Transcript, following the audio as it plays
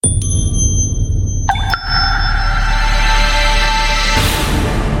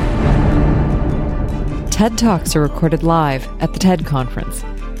TED Talks are recorded live at the TED Conference.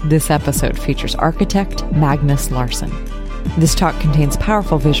 This episode features architect Magnus Larsson. This talk contains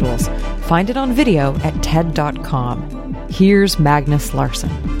powerful visuals. Find it on video at TED.com. Here's Magnus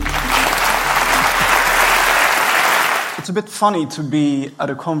Larsson. It's a bit funny to be at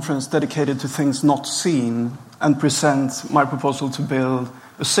a conference dedicated to things not seen and present my proposal to build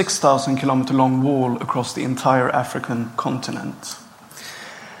a 6,000-kilometer long wall across the entire African continent.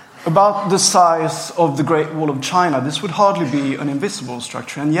 About the size of the Great Wall of China, this would hardly be an invisible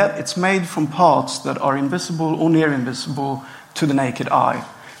structure, and yet it's made from parts that are invisible or near invisible to the naked eye,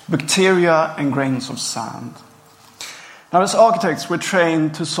 bacteria and grains of sand. Now, as architects, we're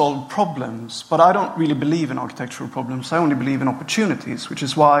trained to solve problems, but I don't really believe in architectural problems. I only believe in opportunities, which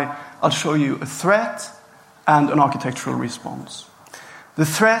is why I'll show you a threat and an architectural response. The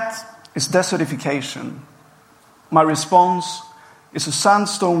threat is desertification. My response is a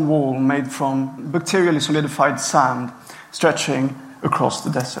sandstone wall made from bacterially solidified sand stretching across the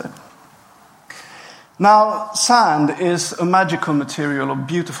desert. Now, sand is a magical material of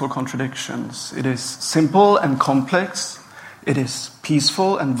beautiful contradictions. It is simple and complex. It is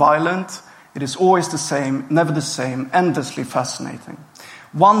peaceful and violent. It is always the same, never the same, endlessly fascinating.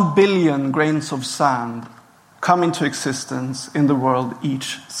 1 billion grains of sand come into existence in the world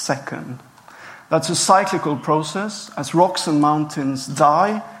each second. That's a cyclical process. As rocks and mountains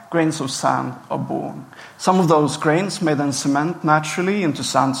die, grains of sand are born. Some of those grains may then cement naturally into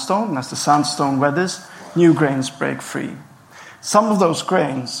sandstone, and as the sandstone weathers, new grains break free. Some of those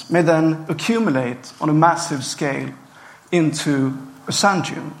grains may then accumulate on a massive scale into a sand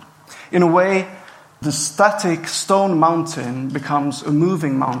dune. In a way, the static stone mountain becomes a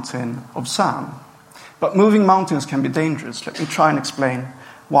moving mountain of sand. But moving mountains can be dangerous. Let me try and explain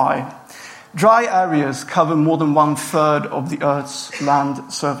why. Dry areas cover more than 1/3 of the Earth's land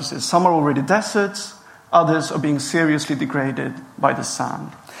surfaces. Some are already deserts, others are being seriously degraded by the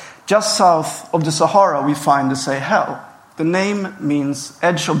sand. Just south of the Sahara, we find the Sahara. The name means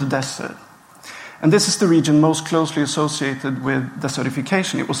edge of the desert. And this is the region most closely associated with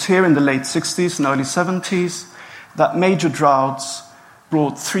desertification. It was here in the late 60s and early 70s that major droughts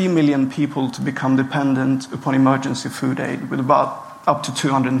brought 3 million people to become dependent upon emergency food aid, with about up to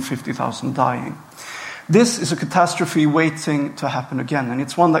 250,000 dying. This is a catastrophe waiting to happen again, and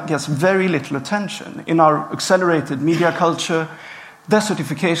it's one that gets very little attention. In our accelerated media culture,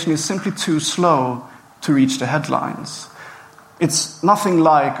 desertification is simply too slow to reach the headlines. It's nothing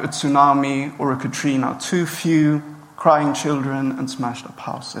like a tsunami or a Katrina, too few crying children and smashed up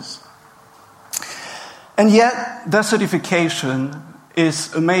houses. And yet, desertification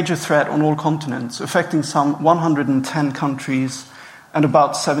is a major threat on all continents, affecting some 110 countries and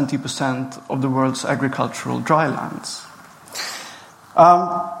about 70% of the world's agricultural drylands.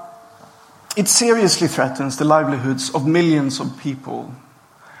 It seriously threatens the livelihoods of millions of people,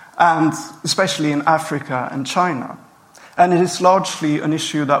 and especially in Africa and China. And it is largely an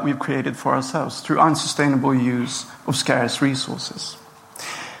issue that we've created for ourselves through unsustainable use of scarce resources.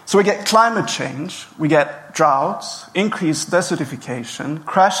 So we get climate change, we get droughts, increased desertification,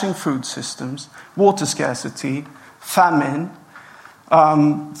 crashing food systems, water scarcity, famine,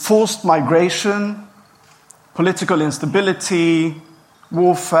 forced migration, political instability,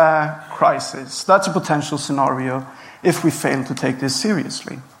 warfare, crisis. That's a potential scenario if we fail to take this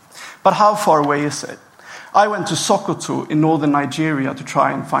seriously. But how far away is it? I went to Sokoto in northern Nigeria to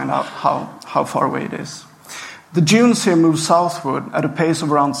try and find out how far away it is. The dunes here move southward at a pace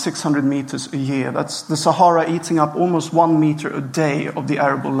of around 600 meters a year. That's the Sahara eating up almost 1 meter a day of the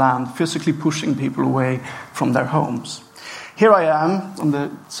arable land, physically pushing people away from their homes. Here I am, I'm the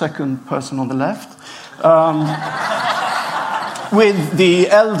second person on the left, with the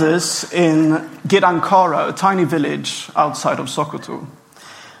elders in Gidankara, a tiny village outside of Sokoto.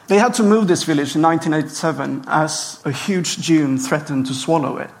 They had to move this village in 1987 as a huge dune threatened to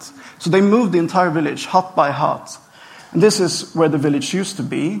swallow it. So they moved the entire village, hut by hut. And this is where the village used to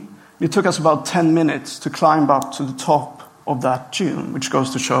be. It took us about 10 minutes to climb up to the top of that dune, which goes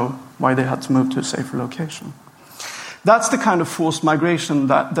to show why they had to move to a safer location. That's the kind of forced migration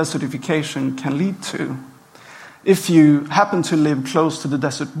that desertification can lead to. If you happen to live close to the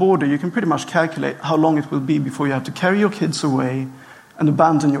desert border, you can pretty much calculate how long it will be before you have to carry your kids away and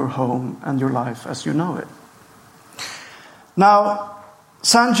abandon your home and your life as you know it. Now,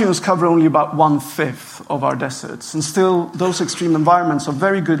 sand dunes cover only about 1/5 of our deserts, and still those extreme environments are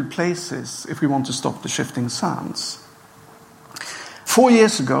very good places if we want to stop the shifting sands. 4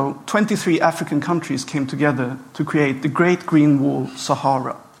 years ago, 23 African countries came together to create the Great Green Wall,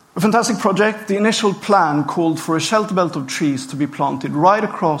 Sahara. A fantastic project. The initial plan called for a shelter belt of trees to be planted right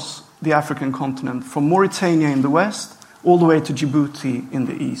across the African continent from Mauritania in the west all the way to Djibouti in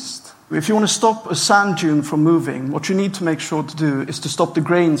the east. If you want to stop a sand dune from moving, what you need to make sure to do is to stop the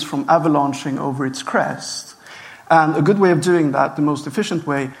grains from avalanching over its crest. And a good way of doing that, the most efficient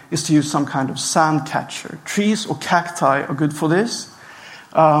way, is to use some kind of sand catcher. Trees or cacti are good for this.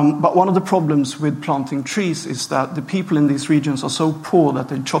 But one of the problems with planting trees is that the people in these regions are so poor that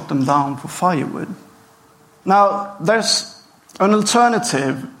they chop them down for firewood. Now, there's an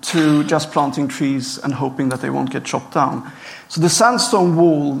alternative to just planting trees and hoping that they won't get chopped down. So the sandstone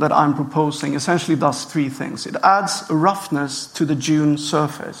wall that I'm proposing essentially does three things. It adds a roughness to the dune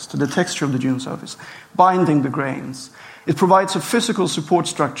surface, to the texture of the dune surface, binding the grains. It provides a physical support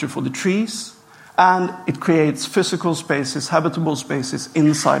structure for the trees, and it creates physical spaces, habitable spaces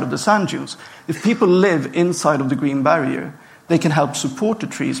inside of the sand dunes. If people live inside of the green barrier, they can help support the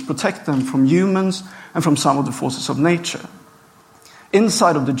trees, protect them from humans and from some of the forces of nature.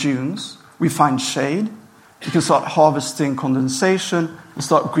 Inside of the dunes, we find shade. You can start harvesting condensation and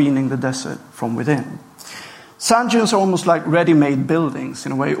start greening the desert from within. Sand dunes are almost like ready-made buildings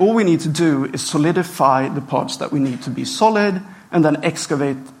in a way. All we need to do is solidify the parts that we need to be solid and then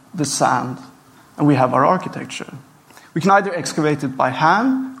excavate the sand, and we have our architecture. We can either excavate it by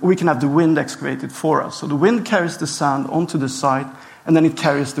hand, or we can have the wind excavate it for us. So the wind carries the sand onto the site, and then it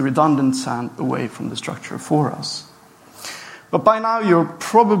carries the redundant sand away from the structure for us. But by now you're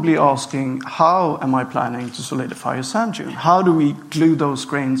probably asking, how am I planning to solidify a sand dune? How do we glue those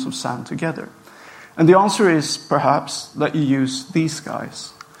grains of sand together? And the answer is perhaps that you use these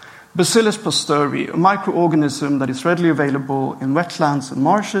guys. Bacillus pastori, a microorganism that is readily available in wetlands and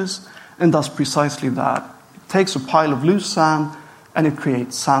marshes, and does precisely that. It takes a pile of loose sand and it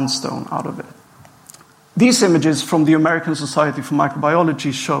creates sandstone out of it. These images from the American Society for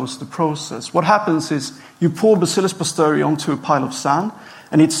Microbiology shows the process. What happens is you pour Bacillus pastori onto a pile of sand,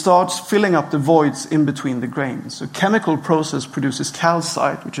 and it starts filling up the voids in between the grains. A chemical process produces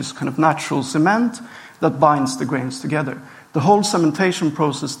calcite, which is kind of natural cement that binds the grains together. The whole cementation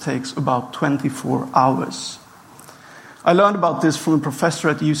process takes about 24 hours. I learned about this from a professor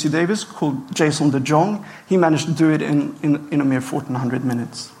at UC Davis called Jason de Jong. He managed to do it in a mere 1,400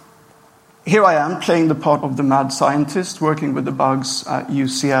 minutes. Here I am playing the part of the mad scientist working with the bugs at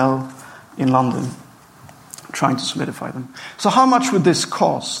UCL in London, trying to solidify them. So how much would this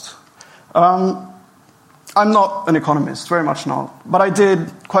cost? I'm not an economist, very much not, but I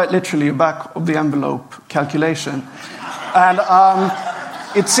did quite literally a back of the envelope calculation. And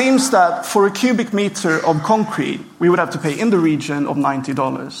it seems that for a cubic meter of concrete, we would have to pay in the region of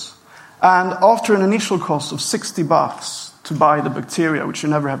 $90. And after an initial cost of $60 to buy the bacteria, which you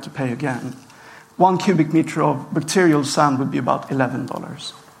never have to pay again, 1 cubic meter of bacterial sand would be about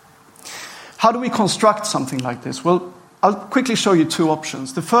 $11. How do we construct something like this? Well, I'll quickly show you two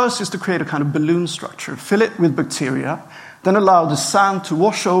options. The first is to create a kind of balloon structure, fill it with bacteria, then allow the sand to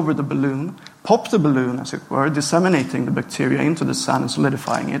wash over the balloon, pop the balloon, as it were, disseminating the bacteria into the sand and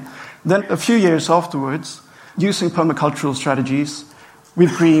solidifying it. Then a few years afterwards, using permacultural strategies,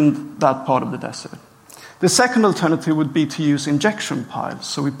 we've greened that part of the desert. The second alternative would be to use injection piles.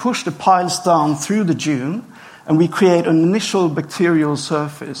 So we push the piles down through the dune, and we create an initial bacterial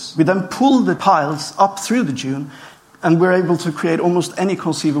surface. We then pull the piles up through the dune, and we're able to create almost any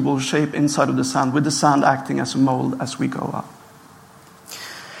conceivable shape inside of the sand, with the sand acting as a mold as we go up.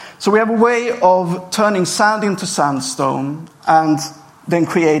 So we have a way of turning sand into sandstone and then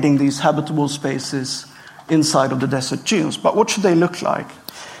creating these habitable spaces inside of the desert dunes. But what should they look like?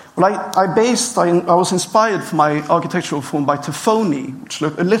 Well, I was inspired for my architectural form by Tefoni, which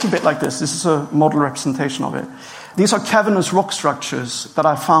look a little bit like this. This is a model representation of it. These are cavernous rock structures that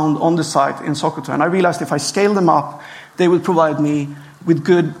I found on the site in Sokoto, and I realized if I scale them up, they will provide me with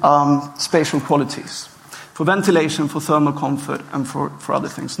good spatial qualities for ventilation, for thermal comfort, and for other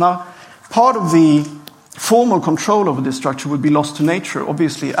things. Now, part of the formal control over this structure would be lost to nature,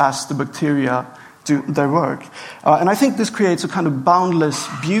 obviously, as the bacteria do their work. And I think this creates a kind of boundless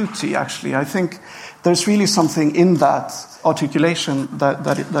beauty, actually. I think there's really something in that articulation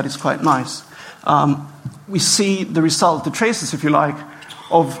that is quite nice. We see the result, the traces, if you like,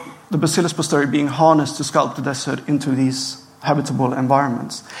 of the Bacillus pastori being harnessed to sculpt the desert into these habitable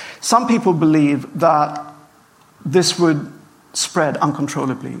environments. Some people believe that this would spread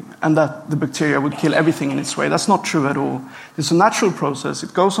uncontrollably and that the bacteria would kill everything in its way. That's not true at all. It's a natural process.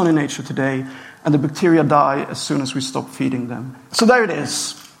 It goes on in nature today, and the bacteria die as soon as we stop feeding them. So there it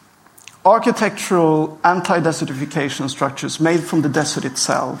is. Architectural anti-desertification structures made from the desert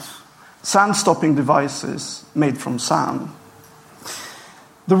itself. Sand-stopping devices made from sand.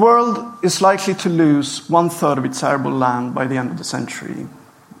 The world is likely to lose 1/3 of its arable land by the end of the century.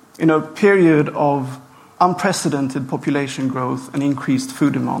 in a period of unprecedented population growth and increased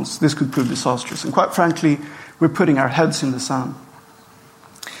food demands, this could prove disastrous. And quite frankly, we're putting our heads in the sand.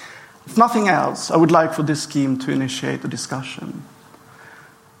 If nothing else, I would like for this scheme to initiate a discussion.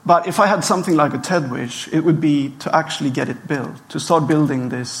 But if I had something like a TED wish, it would be to actually get it built, to start building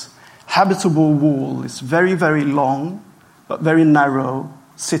this habitable wall, this very, very long but very narrow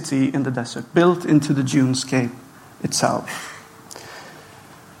city in the desert, built into the dunescape itself.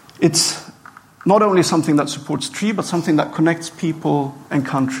 It's not only something that supports tree, but something that connects people and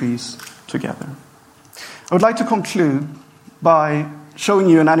countries together. I would like to conclude by showing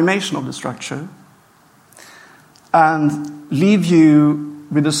you an animation of the structure and leave you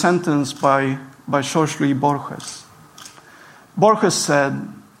with a sentence by Jorge Luis Borges. Borges said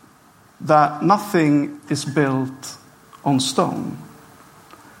that nothing is built on stone.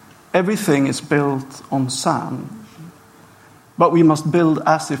 Everything is built on sand. But we must build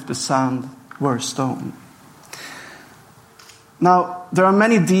as if the sand were stone. Now, there are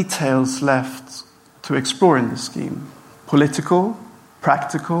many details left to explore in this scheme. Political,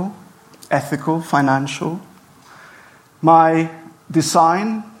 practical, ethical, financial. My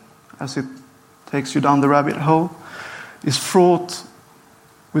design, as it takes you down the rabbit hole, is fraught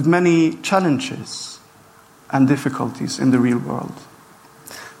with many challenges and difficulties in the real world.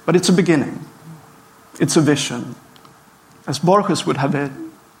 But it's a beginning. It's a vision. As Borges would have it,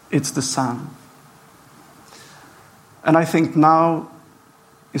 it's the sand. And I think now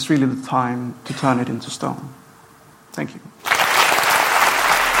is really the time to turn it into stone. Thank you.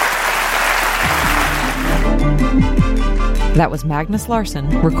 That was Magnus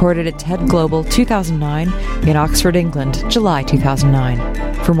Larsson, recorded at TED Global 2009 in Oxford, England, July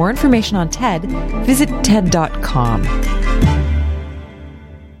 2009. For more information on TED, visit TED.com.